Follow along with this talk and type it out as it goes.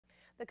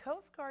The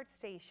Coast Guard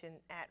station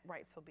at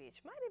Wrightsville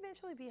Beach might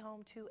eventually be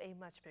home to a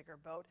much bigger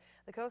boat.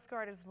 The Coast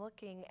Guard is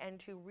looking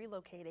into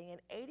relocating an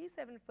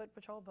 87-foot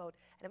patrol boat,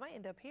 and it might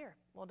end up here.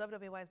 Well,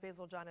 WWAY's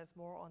Basil John has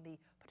more on the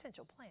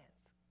potential plans.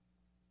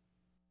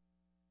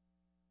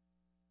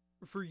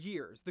 For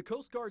years, the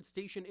Coast Guard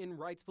station in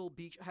Wrightsville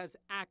Beach has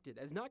acted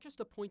as not just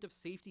a point of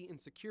safety and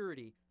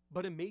security,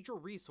 but a major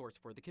resource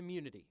for the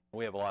community.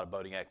 We have a lot of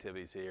boating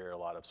activities here, a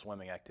lot of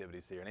swimming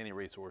activities here, and any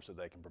resource that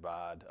they can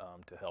provide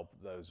to help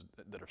those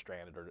that are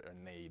stranded or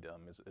in need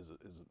is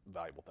a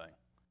valuable thing.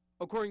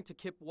 According to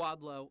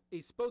Kip-Wadlow, a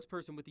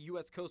spokesperson with the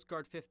U.S. Coast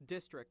Guard 5th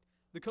District,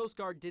 the Coast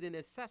Guard did an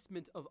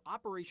assessment of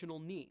operational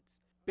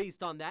needs.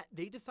 Based on that,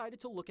 they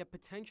decided to look at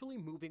potentially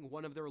moving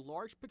one of their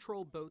large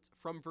patrol boats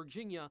from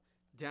Virginia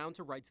down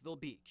to Wrightsville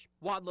Beach.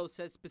 Wadlow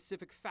says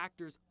specific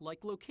factors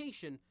like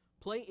location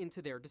play into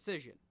their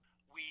decision.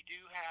 We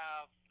do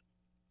have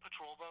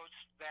patrol boats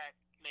that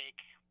make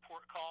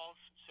port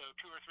calls, so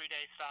 2 or 3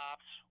 day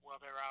stops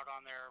while they're out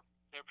on their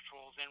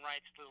patrols in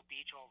Wrightsville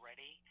Beach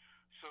already.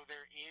 So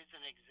there is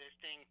an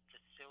existing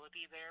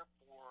facility there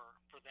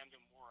for them to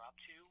moor up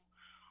to.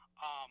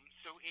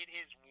 So it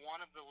is one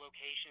of the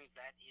locations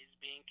that is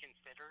being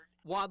considered.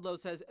 Wadlow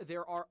says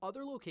there are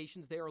other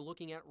locations they are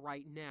looking at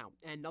right now,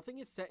 and nothing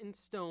is set in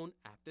stone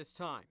at this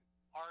time.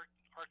 Our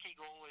key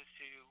goal is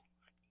to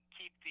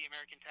keep the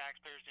American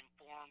taxpayers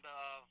informed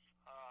of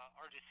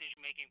our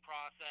decision-making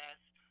process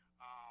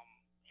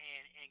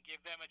and give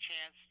them a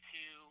chance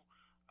to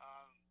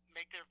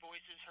make their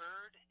voices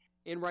heard.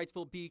 In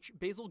Wrightsville Beach,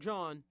 Basil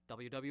John,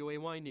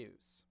 WWAY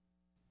News.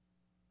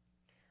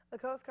 The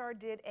Coast Guard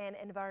did an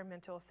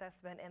environmental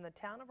assessment, and the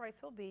town of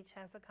Wrightsville Beach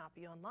has a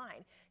copy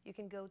online. You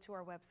can go to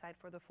our website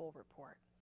for the full report.